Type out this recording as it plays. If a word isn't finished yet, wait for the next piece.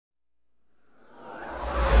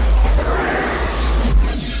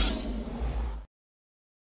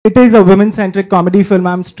It is a women-centric comedy film.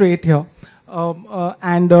 I'm straight here.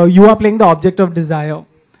 And you are playing the object of desire.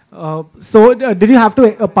 Did you have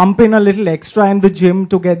to pump in a little extra in the gym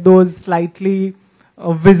to get those slightly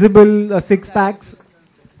visible six-packs?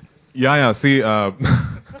 Yeah. See, the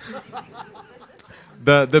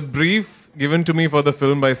brief given to me for the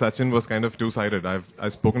film by Sachin was kind of two-sided.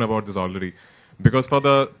 I've spoken about this already. Because for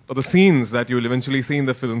the scenes that you will eventually see in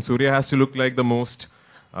the film, Surya has to look like the most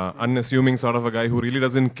unassuming sort of a guy who really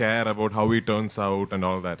doesn't care about how he turns out and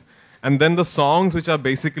all that. And then the songs, which are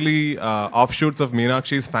basically offshoots of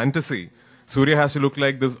Meenakshi's fantasy, Surya has to look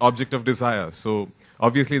like this object of desire. So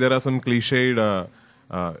obviously there are some cliched,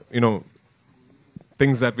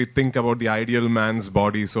 things that we think about the ideal man's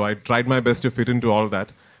body. So I tried my best to fit into all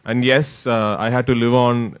that. And yes, I had to live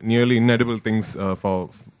on nearly inedible things for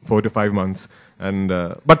 4 to 5 months. And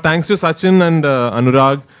but thanks to Sachin and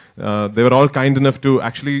Anurag, they were all kind enough to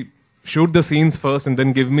actually shoot the scenes first and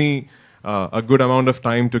then give me a good amount of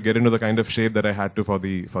time to get into the kind of shape that I had to for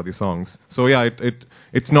the songs. So yeah,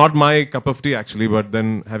 it's not my cup of tea actually, but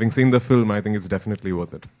then having seen the film, I think it's definitely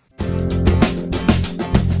worth it.